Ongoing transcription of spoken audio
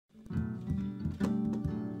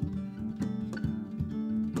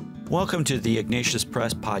Welcome to the Ignatius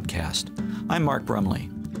Press podcast. I'm Mark Brumley.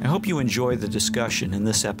 I hope you enjoy the discussion in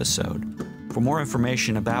this episode. For more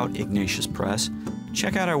information about Ignatius Press,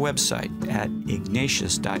 check out our website at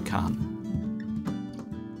ignatius.com.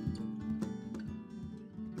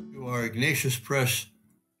 To our Ignatius Press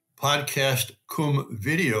podcast cum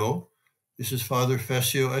video, this is Father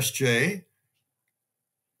Fessio, S.J.,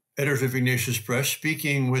 editor of Ignatius Press,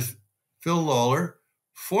 speaking with Phil Lawler,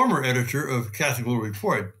 former editor of Catholic World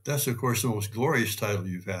Report. That's, of course, the most glorious title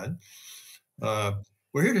you've had.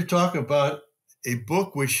 We're here to talk about a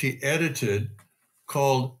book which he edited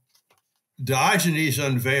called Diogenes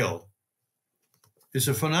Unveiled. It's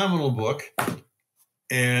a phenomenal book,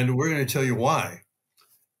 and we're going to tell you why.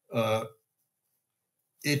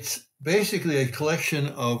 It's basically a collection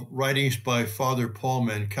of writings by Father Paul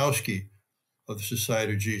Mankowski of the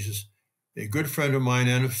Society of Jesus, a good friend of mine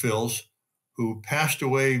and of Phil's, who passed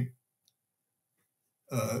away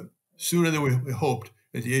sooner than we hoped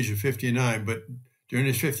at the age of 59. But during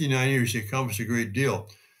his 59 years, he accomplished a great deal.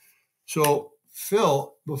 So,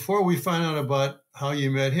 Phil, before we find out about how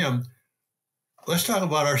you met him, let's talk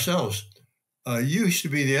about ourselves. You used to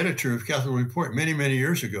be the editor of Catholic World Report many, many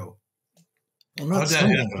years ago. Well, not How'd that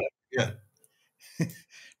happen? Yeah.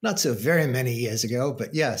 Not so very many years ago,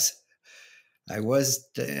 but yes. I was,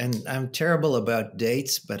 and I'm terrible about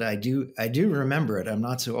dates, but I do remember it. I'm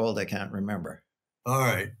not so old I can't remember. All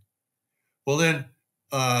right. Well, then,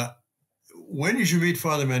 when did you meet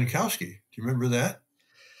Father Mankowski? Do you remember that?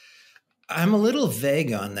 I'm a little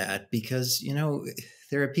vague on that because, you know,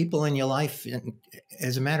 there are people in your life, and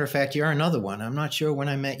as a matter of fact, you're another one. I'm not sure when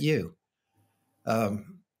I met you.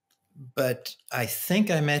 But I think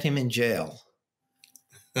I met him in jail.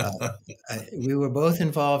 We were both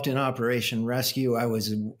involved in Operation Rescue. I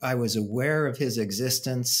was aware of his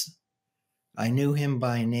existence. I knew him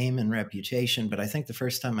by name and reputation, but I think the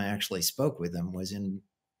first time I actually spoke with him was in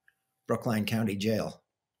Brookline County Jail.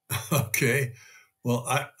 Okay. Well,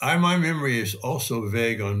 my memory is also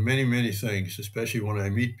vague on many, many things, especially when I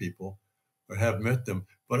meet people or have met them.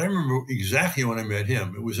 But I remember exactly when I met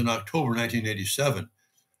him. It was in October 1987,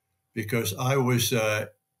 because I was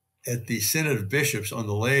at the Synod of Bishops on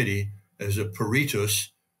the laity as a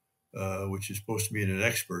peritus, which is supposed to mean an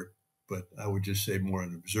expert, but I would just say more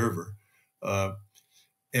an observer.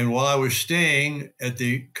 And while I was staying at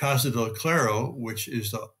the Casa del Clero, which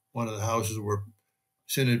is one of the houses where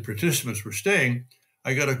Synod participants were staying,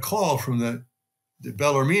 I got a call from the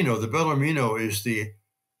Bellarmino. The Bellarmino is the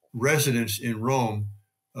residence in Rome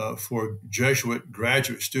for Jesuit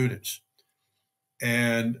graduate students.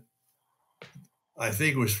 And I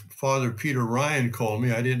think it was Father Peter Ryan called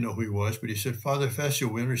me. I didn't know who he was, but he said, Father Fessio,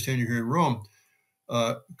 we understand you're here in Rome.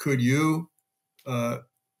 Could you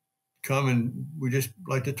come and we'd just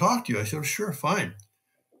like to talk to you? I said, oh, sure, fine.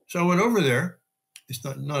 So I went over there. It's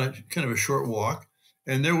not kind of a short walk.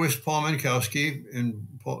 And there was Paul Mankowski and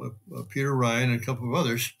Peter Ryan and a couple of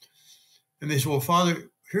others. And they said, well,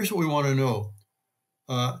 Father, here's what we want to know.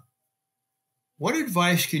 What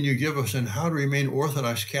advice can you give us on how to remain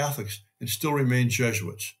Orthodox Catholics and still remain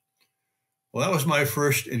Jesuits? Well, that was my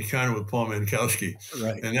first encounter with Paul Mankowski.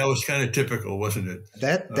 Right. And that was kind of typical, wasn't it?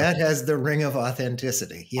 That has the ring of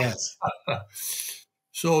authenticity. Yes.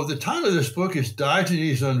 So the title of this book is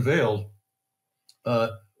Diogenes Unveiled.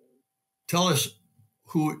 Tell us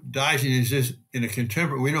who Diogenes is in a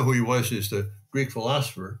contemporary. We know who he was as the Greek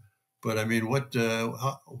philosopher, but I mean,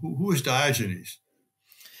 who is Diogenes?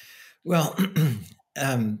 Well,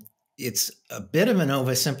 it's a bit of an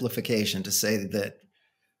oversimplification to say that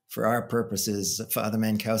for our purposes, Father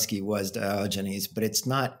Mankowski was Diogenes, but it's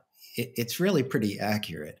not, it's really pretty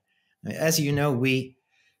accurate. As you know, we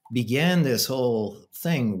began this whole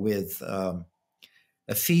thing with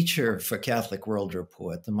a feature for Catholic World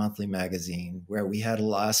Report, the monthly magazine, where we had a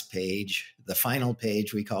last page, the final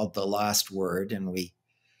page we called The Last Word, and we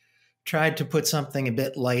tried to put something a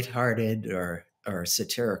bit lighthearted or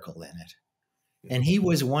satirical in it. And he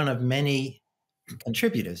was one of many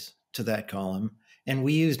contributors to that column, and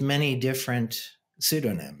we used many different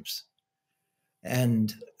pseudonyms.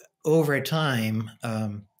 And over time,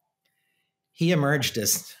 he emerged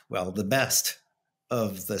as, well, the best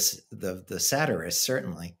of the satirists,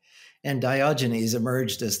 certainly. And Diogenes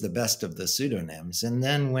emerged as the best of the pseudonyms. And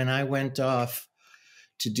then when I went off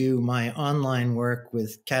to do my online work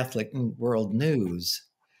with Catholic World News,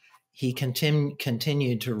 he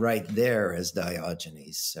continued to write there as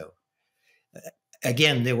Diogenes. So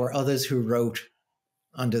again, there were others who wrote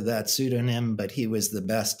under that pseudonym, but he was the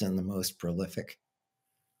best and the most prolific.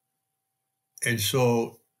 And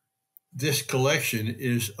so this collection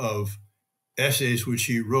is of essays which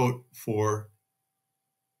he wrote for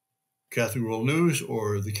Catholic World News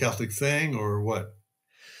or the Catholic Thing or what?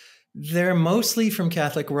 They're mostly from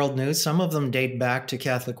Catholic World News. Some of them date back to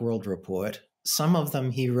Catholic World Report. Some of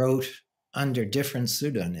them he wrote under different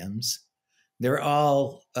pseudonyms. They're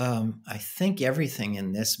all, I think everything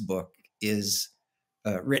in this book is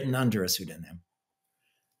written under a pseudonym.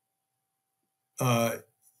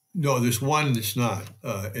 No, there's one that's not.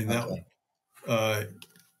 And that Okay.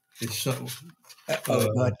 it's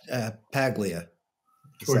But Paglia.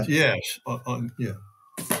 toward, yes,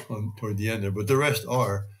 toward the end there. But the rest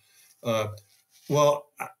are. Well,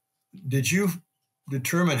 did you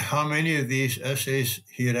determine how many of these essays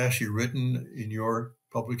he had actually written in your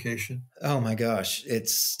publication? Oh my gosh,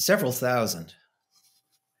 it's several thousand.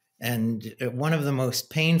 And one of the most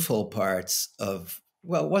painful parts of,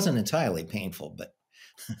 well, it wasn't entirely painful, but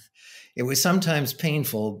it was sometimes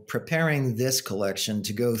painful preparing this collection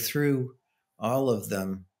to go through all of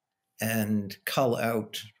them and cull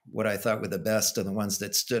out what I thought were the best and the ones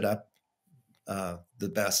that stood up the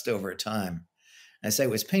best over time. I say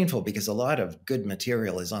it was painful because a lot of good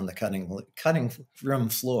material is on the cutting room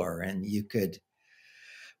floor, and you could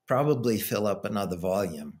probably fill up another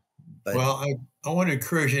volume. But well, I want to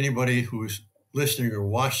encourage anybody who's listening or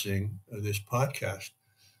watching this podcast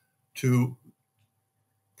to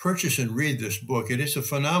purchase and read this book. It is a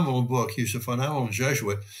phenomenal book. He's a phenomenal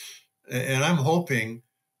Jesuit. And I'm hoping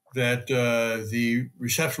that the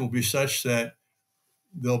reception will be such that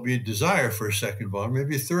there'll be a desire for a second volume,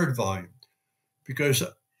 maybe a third volume. Because,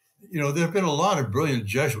 you know, there have been a lot of brilliant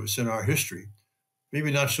Jesuits in our history,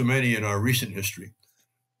 maybe not so many in our recent history.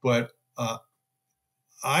 But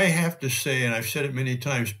I have to say, and I've said it many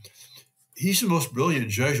times, he's the most brilliant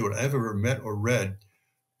Jesuit I've ever met or read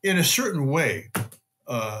in a certain way.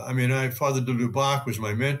 Father de Lubac was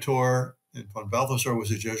my mentor, and Von Balthasar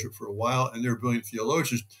was a Jesuit for a while, and they're brilliant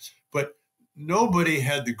theologians. But nobody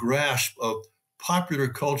had the grasp of popular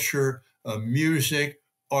culture, music,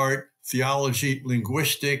 art, theology,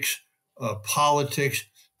 linguistics, politics,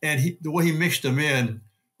 and the way he mixed them in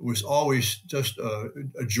was always just a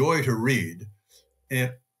joy to read.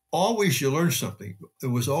 And always you learn something. It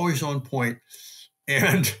was always on point.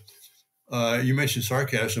 And you mentioned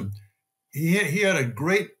sarcasm. He had a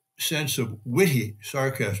great sense of witty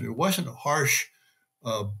sarcasm. It wasn't harsh,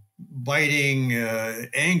 biting,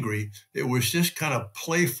 angry. It was just kind of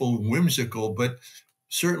playful, whimsical, but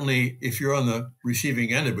certainly if you're on the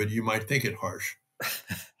receiving end of it, you might think it harsh.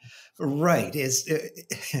 Right.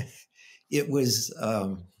 It was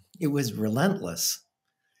relentless.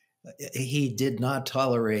 He did not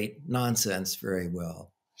tolerate nonsense very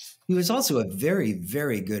well. He was also a very,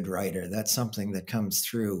 very good writer. That's something that comes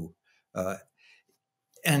through.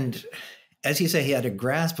 And as you say, he had a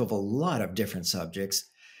grasp of a lot of different subjects,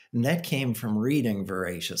 and that came from reading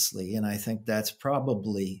voraciously. And I think that's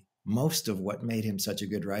probably most of what made him such a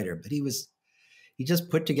good writer. But he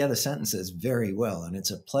just put together sentences very well. And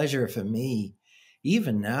it's a pleasure for me,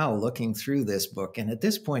 even now, looking through this book. And at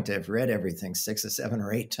this point, I've read everything 6 or 7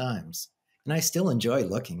 or 8 times, and I still enjoy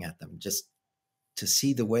looking at them just to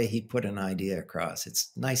see the way he put an idea across.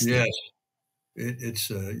 It's nice. Yes,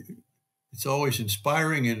 it's always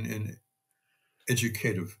inspiring and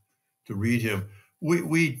educative to read him.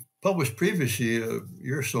 We published previously, a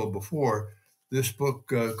year or so before, this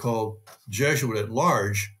book called Jesuit at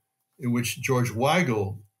Large, in which George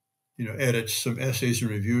Weigel, edits some essays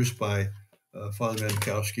and reviews by Father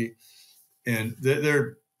Mankowski. And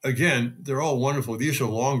they're all wonderful. These are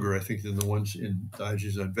longer, I think, than the ones in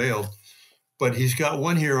Diogenes Unveiled. But he's got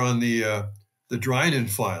one here on the Drinan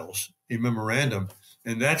files, a memorandum,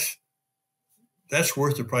 and that's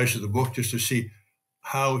worth the price of the book, just to see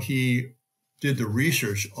how he did the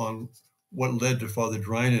research on what led to Father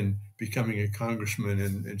Drinan becoming a congressman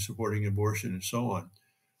and supporting abortion and so on.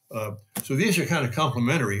 So these are kind of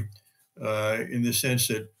complementary in the sense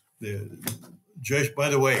that the judge, by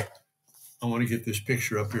the way, I want to get this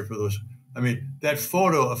picture up here for those. I mean, that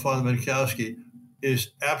photo of Father Mankowski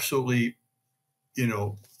is absolutely,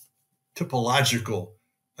 typological.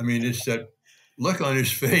 I mean, it's that look on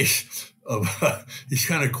his face of he's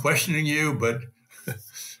kind of questioning you, but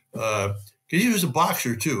because he was a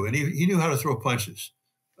boxer too, and he knew how to throw punches.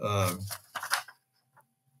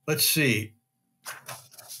 Let's see.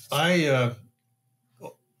 There's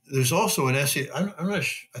also an essay. I'm not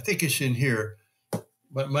sure, I think it's in here,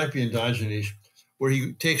 but it might be in Diogenes, where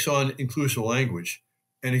he takes on inclusive language.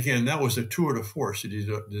 And again, that was a tour de force that he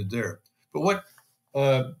did there. But what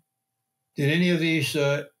did any of these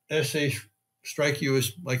essays strike you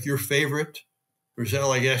as like your favorite, or is that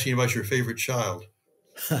like asking about your favorite child?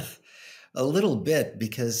 A little bit,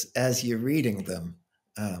 because as you're reading them,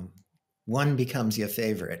 one becomes your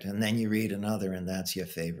favorite, and then you read another, and that's your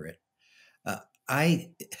favorite.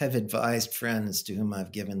 I have advised friends to whom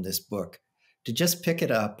I've given this book to just pick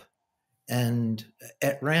it up and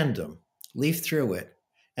at random leaf through it.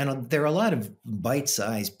 And there are a lot of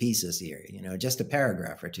bite-sized pieces here, just a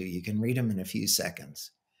paragraph or two. You can read them in a few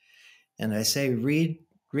seconds. And I say, read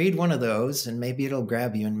one of those, and maybe it'll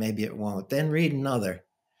grab you and maybe it won't. Then read another.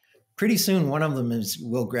 Pretty soon, one of them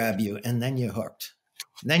will grab you, and then you're hooked.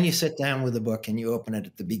 And then you sit down with the book and you open it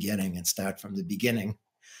at the beginning and start from the beginning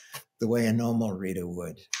the way a normal reader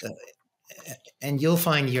would. And you'll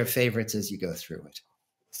find your favorites as you go through it.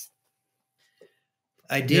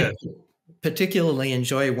 I did particularly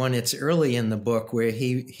enjoy one. It's early in the book where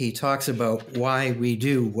he talks about why we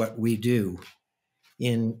do what we do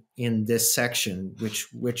in this section,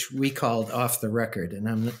 which we called Off the Record.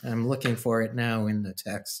 And I'm looking for it now in the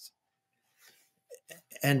text.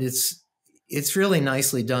 And it's really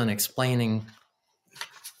nicely done, explaining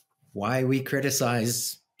why we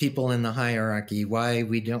criticize people in the hierarchy, why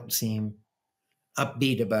we don't seem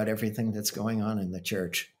upbeat about everything that's going on in the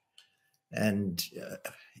church. And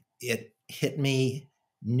it hit me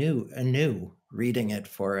anew reading it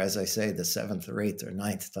for, as I say, the 7th or 8th or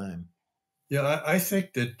 9th time. Yeah, I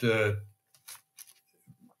think that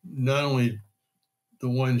not only the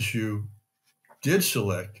ones you did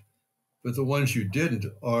select, but the ones you didn't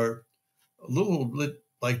are a little bit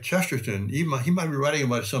like Chesterton. He might be writing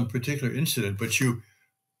about some particular incident, but you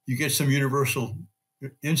get some universal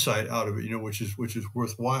insight out of it, which is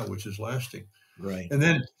worthwhile, which is lasting. Right. And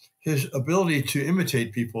then his ability to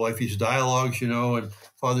imitate people, like these dialogues, and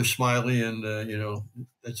Father Smiley and,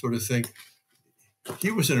 that sort of thing.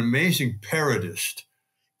 He was an amazing parodist.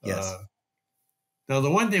 Yes. Now,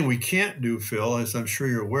 the one thing we can't do, Phil, as I'm sure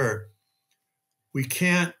you're aware, we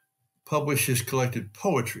can't publish his collected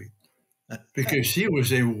poetry because he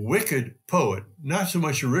was a wicked poet, not so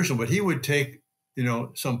much original, but he would take,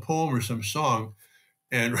 some poem or some song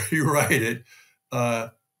and rewrite it.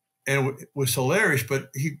 And it was hilarious,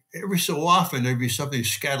 but every so often there'd be something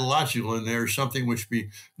scatological in there, something which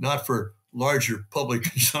be not for larger public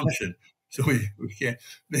consumption. So we can't.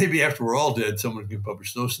 Maybe after we're all dead, someone can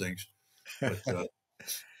publish those things. But,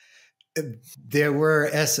 there were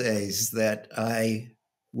essays that I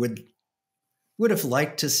would have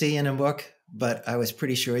liked to see in a book, but I was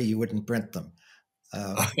pretty sure you wouldn't print them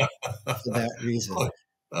for that reason.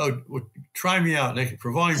 Well, try me out, Nick.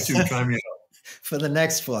 For volume 2, try me out. For the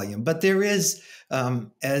next volume. But there is,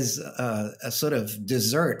 as a sort of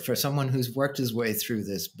dessert for someone who's worked his way through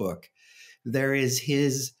this book, there is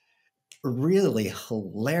his really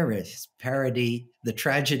hilarious parody, The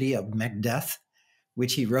Tragedy of Macbeth,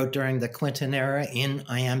 which he wrote during the Clinton era in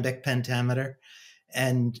iambic pentameter.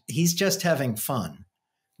 And he's just having fun.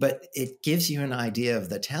 But it gives you an idea of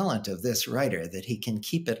the talent of this writer, that he can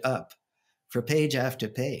keep it up for page after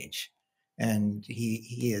page. And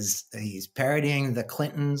he's parodying the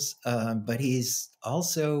Clintons, but he's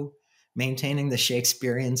also maintaining the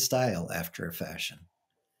Shakespearean style after a fashion.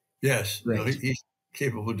 Yes, he's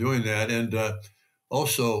capable of doing that. And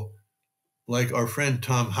also, like our friend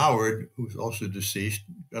Tom Howard, who's also deceased,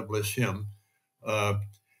 God bless him,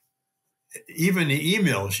 even the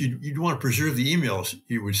emails, you'd want to preserve the emails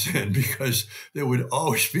he would send, because there would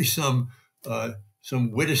always be some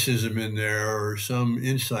witticism in there or some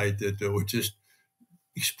insight that was just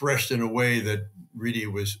expressed in a way that really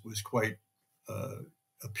was quite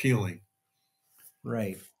appealing.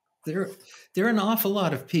 Right. There are an awful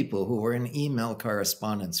lot of people who were in email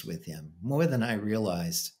correspondence with him, more than I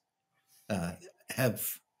realized,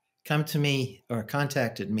 have come to me or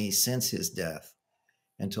contacted me since his death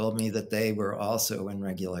and told me that they were also in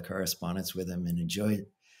regular correspondence with him and enjoyed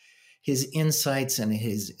his insights and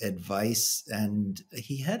his advice. And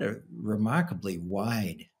he had a remarkably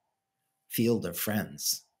wide field of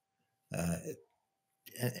friends.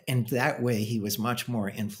 And that way, he was much more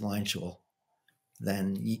influential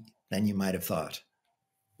than you might have thought.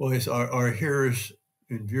 Well, our hearers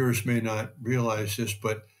and viewers may not realize this,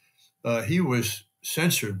 but he was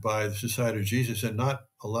censored by the Society of Jesus and not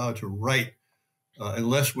allowed to write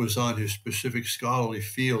unless it was on his specific scholarly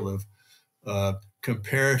field of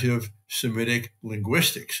comparative Semitic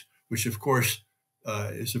linguistics, which, of course,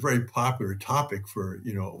 is a very popular topic for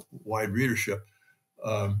wide readership.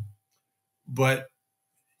 But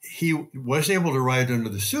he was able to write under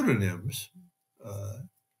the pseudonyms,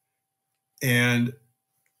 and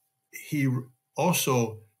he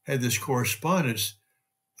also had this correspondence.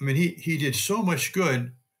 I mean, he did so much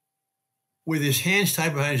good with his hands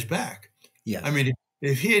tied behind his back. Yeah. I mean,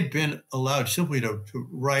 if he had been allowed simply to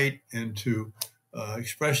write and to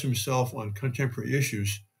express himself on contemporary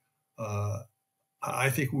issues, I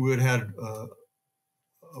think we would have had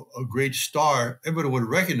a great star. Everybody would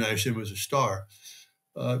recognize him as a star.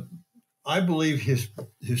 I believe his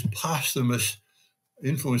posthumous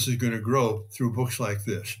influence is going to grow through books like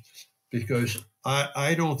this, because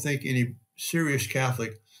I don't think any serious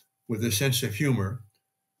Catholic with a sense of humor,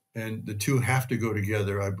 and the two have to go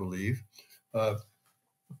together, I believe,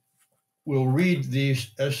 will read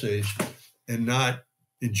these essays and not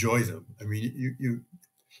enjoy them. I mean,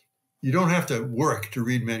 you don't have to work to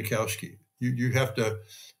read Mankowski. You have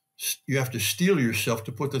to steel yourself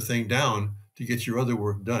to put the thing down to get your other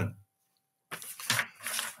work done.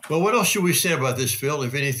 Well, what else should we say about this, Phil,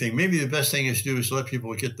 if anything? Maybe the best thing is to do is let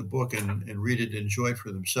people get the book and read it and enjoy it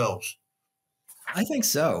for themselves. I think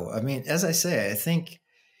so. I mean, as I say, I think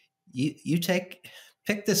you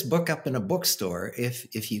pick this book up in a bookstore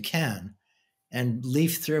if you can, and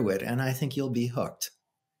leaf through it, and I think you'll be hooked.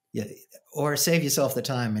 Yeah, or save yourself the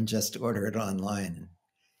time and just order it online.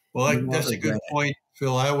 Well, that's a good point,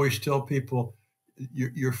 Phil. I always tell people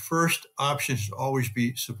your first option should always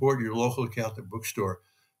be support your local Catholic bookstore.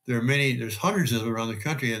 There's hundreds of them around the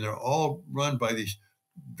country, and they're all run by these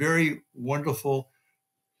very wonderful,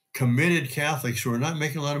 committed Catholics who are not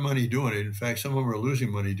making a lot of money doing it. In fact, some of them are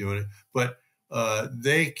losing money doing it, but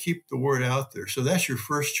they keep the word out there. So that's your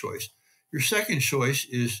first choice. Your second choice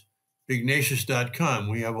is Ignatius.com.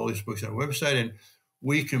 We have all these books on our website, and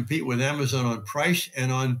we compete with Amazon on price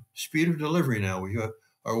and on speed of delivery now.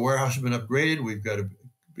 Our warehouse has been upgraded. We've got a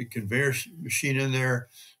big conveyor machine in there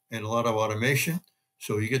and a lot of automation.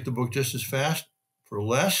 So you get the book just as fast for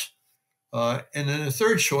less. And then the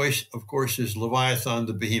third choice, of course, is Leviathan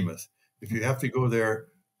the Behemoth. If you have to go there,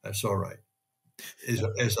 that's all right.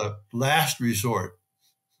 As a last resort.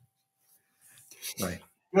 Right.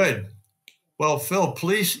 Good. Well, Phil,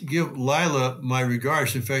 please give Lila my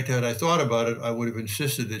regards. In fact, had I thought about it, I would have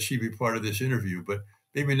insisted that she be part of this interview. But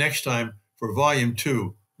maybe next time for volume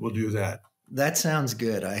 2, we'll do that. That sounds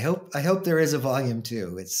good. I hope there is a volume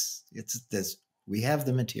 2. It's this. We have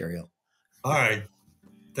the material. All right.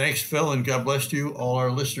 Thanks, Phil, and God bless you, all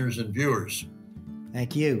our listeners and viewers.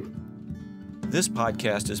 Thank you. This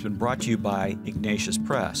podcast has been brought to you by Ignatius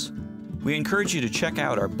Press. We encourage you to check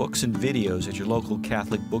out our books and videos at your local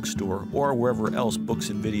Catholic bookstore or wherever else books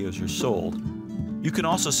and videos are sold. You can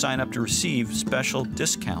also sign up to receive special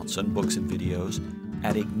discounts on books and videos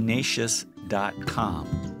at ignatius.com.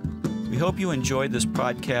 We hope you enjoyed this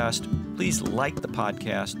podcast. Please like the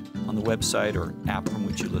podcast on the website or app from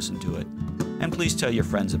which you listen to it. And please tell your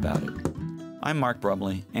friends about it. I'm Mark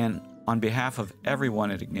Brumley, and on behalf of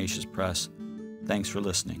everyone at Ignatius Press, thanks for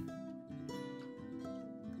listening.